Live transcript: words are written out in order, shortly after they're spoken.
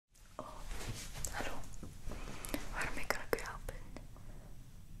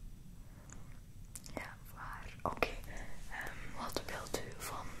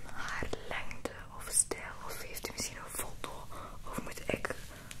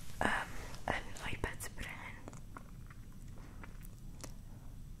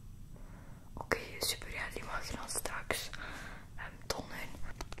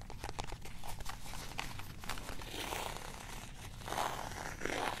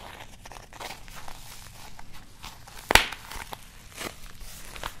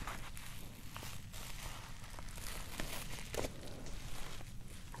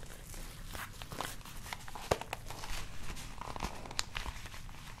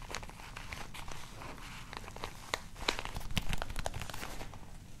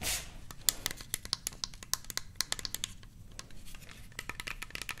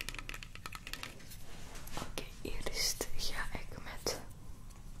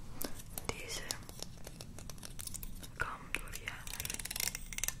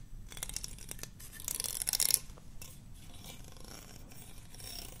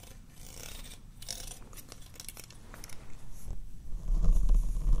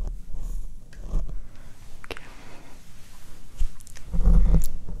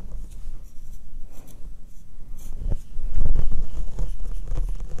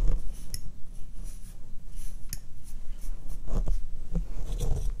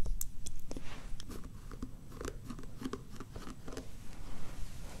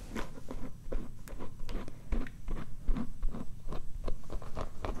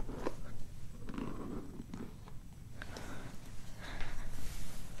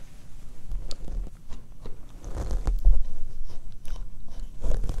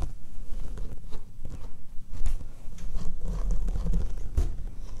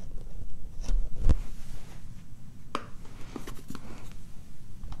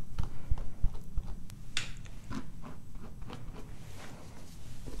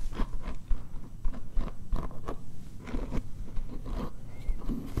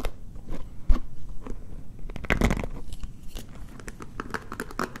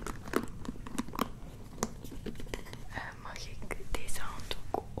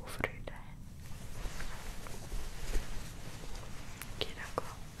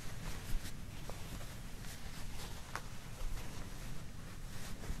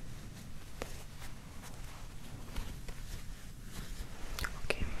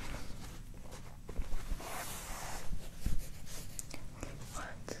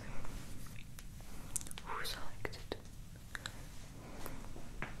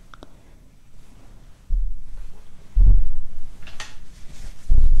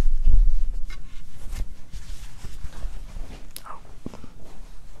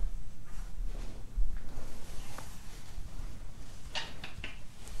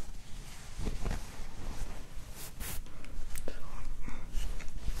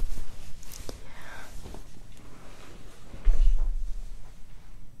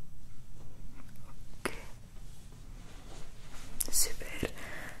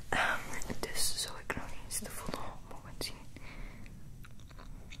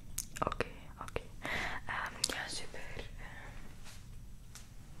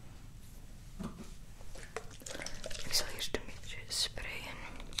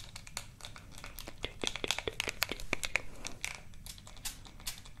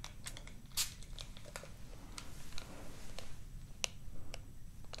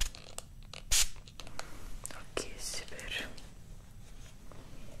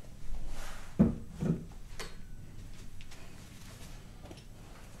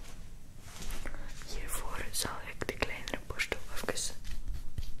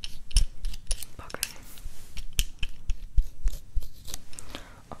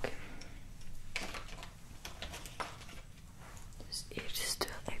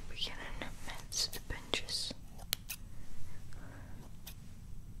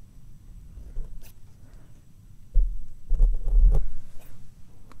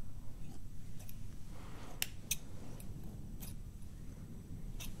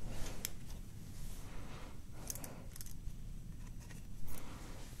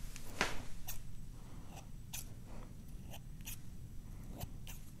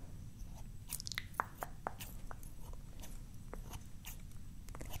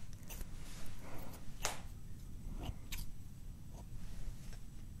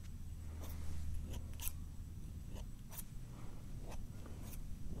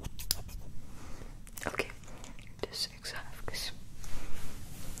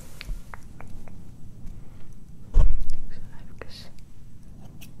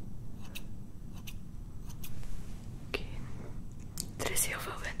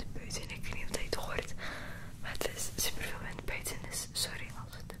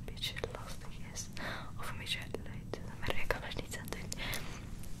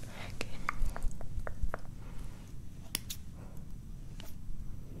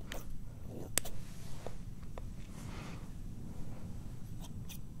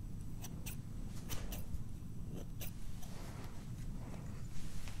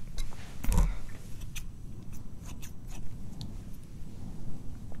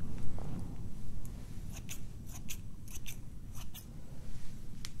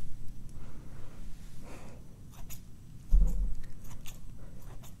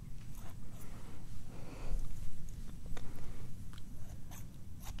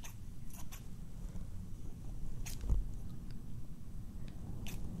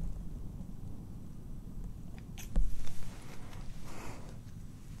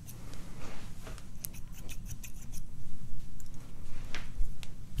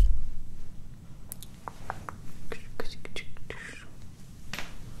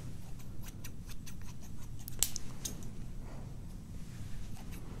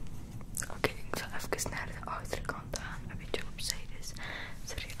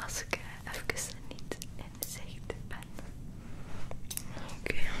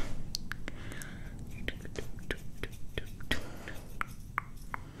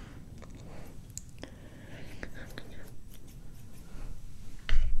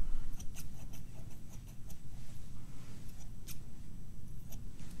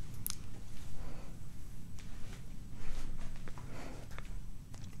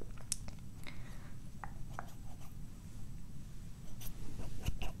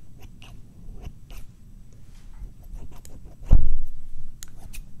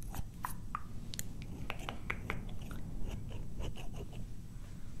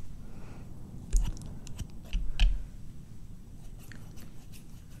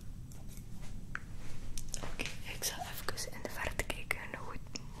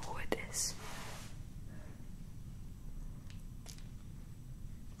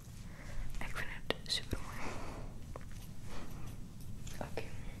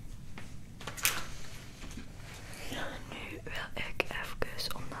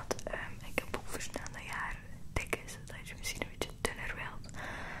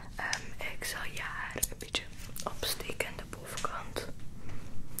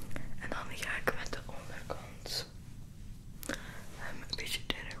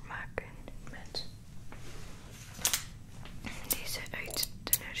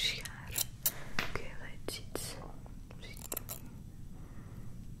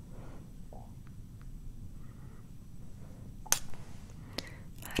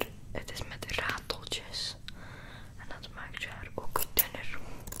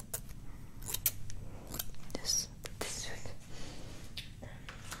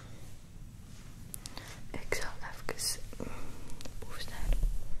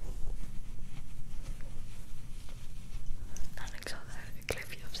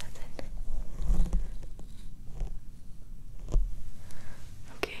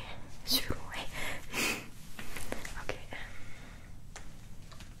super mooi. Oké.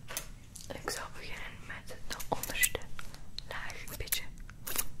 Ik zal beginnen met de onderste laag een beetje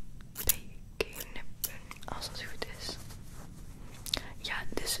beknippen, als het goed is. Ja,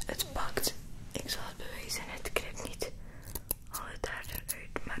 dus het pakt. Ik zal het bewijzen. Het knipt niet al het haar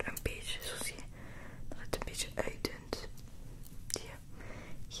eruit, maar een beetje. Zo zie je dat het een beetje uitdunt. Zie je?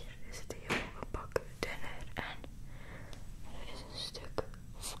 Hier is het heel een pak dunner en er is een stuk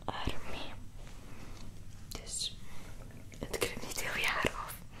haar mee. Dus het knipt niet heel je haar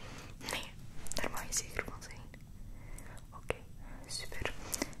af. Nee, daar mag je zeker van zijn. Oké, super.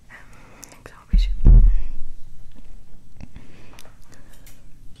 Ik zal een beetje.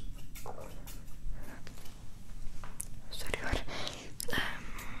 Sorry hoor.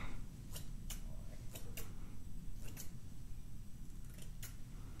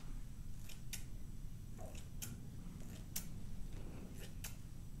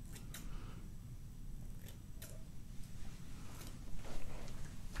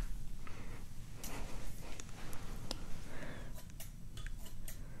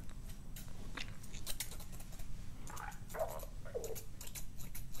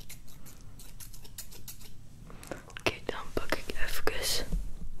 Oké, dan pak ik even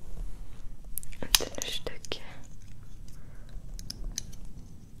een dunner stukje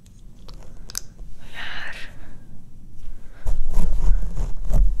haar.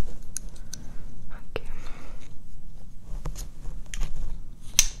 Oké.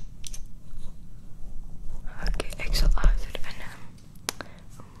 Oké, ik zal achter een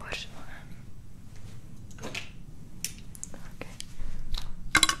borstel. Oké.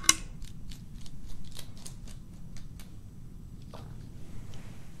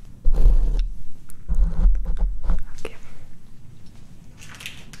 Oké.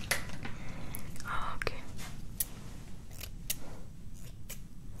 Oké.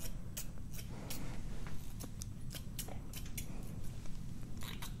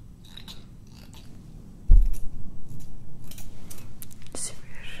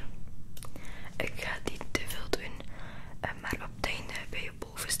 Super. Ik ga het niet te veel doen, maar op het einde bij je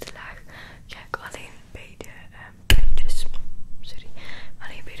bovenste laag ga ik alleen bij de puntjes,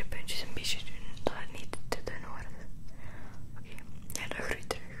 alleen bij de puntjes een beetje doen, dat het niet te dun wordt. Oké, ja, dat groeit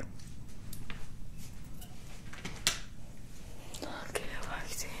terug. Oké,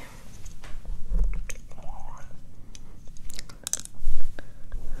 wacht even.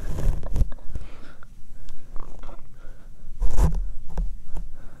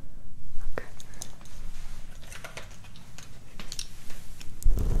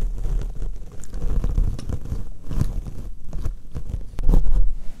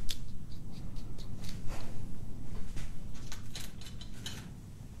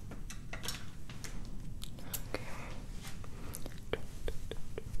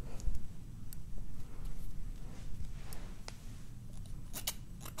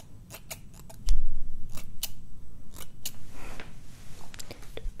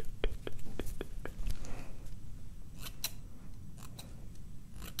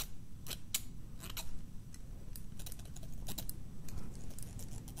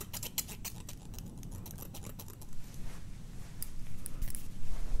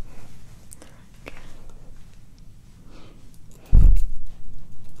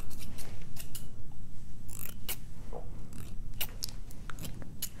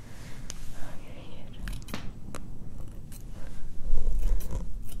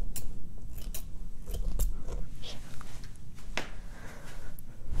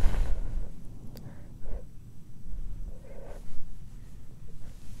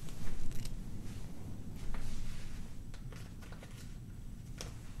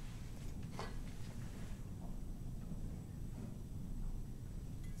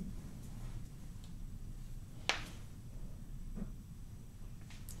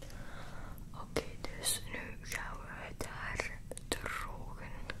 Oké, dus nu gaan we het haar drogen.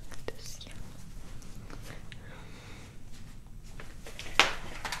 Dus ja.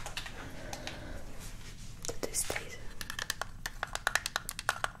 Dat is deze.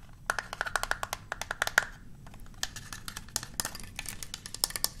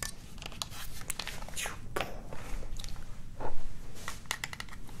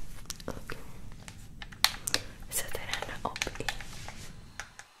 Oké. Zet er een op.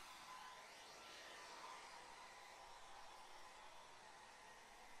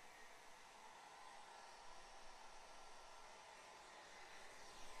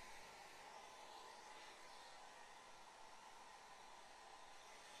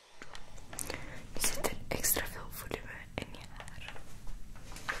 Je zit er extra veel volume in je haar.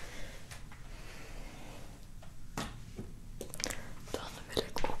 Dan wil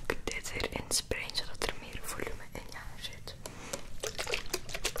ik ook dit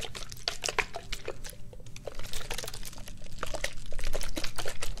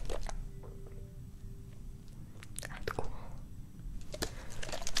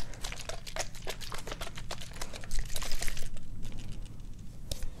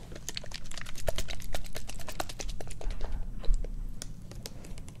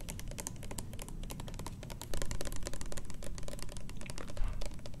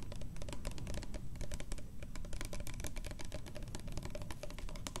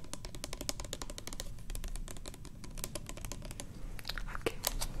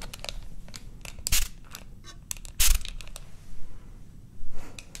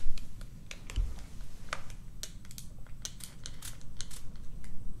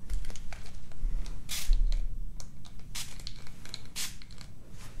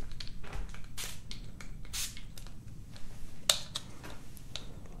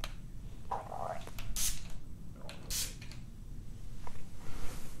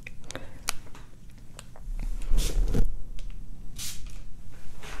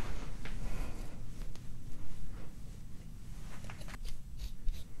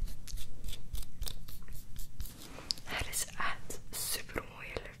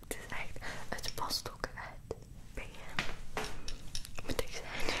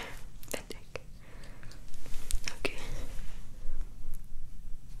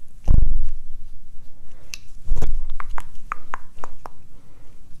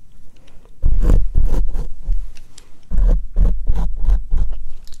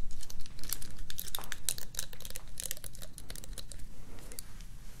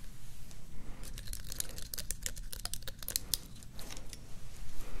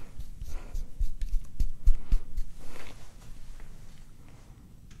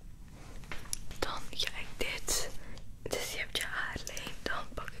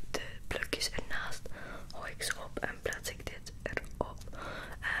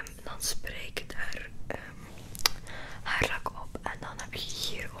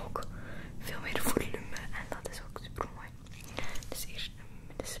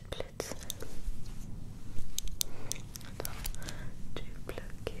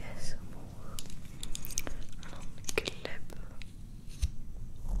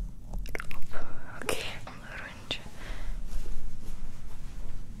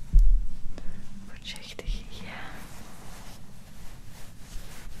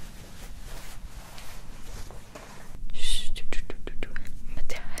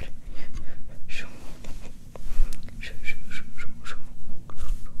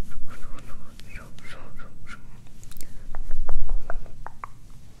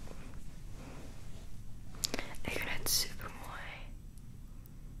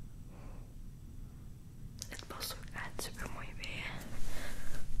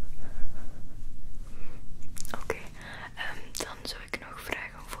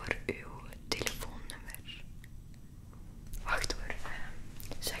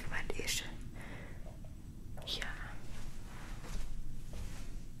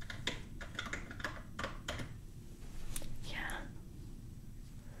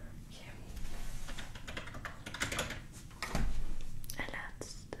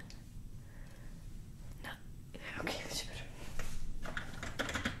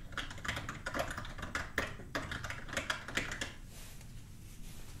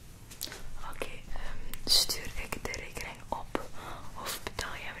stuur ik de rekening op of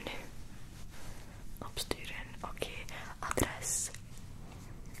betaal je hem nu? Opsturen, oké. Adres.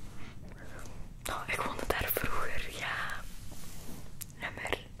 Oh, ik woonde daar vroeger, ja.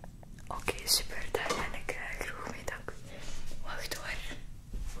 Nummer. Oké, super, daar ben ik genoeg mee, dank u. Wacht hoor.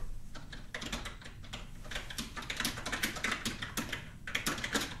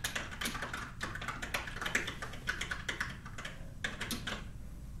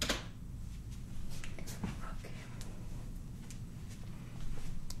 Oké.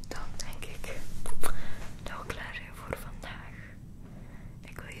 Dan denk ik dat we klaar zijn voor vandaag.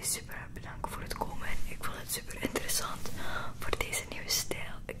 Ik wil je super bedanken voor het komen. Ik vond het super interessant voor deze nieuwe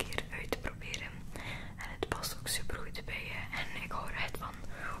stijl. Een keer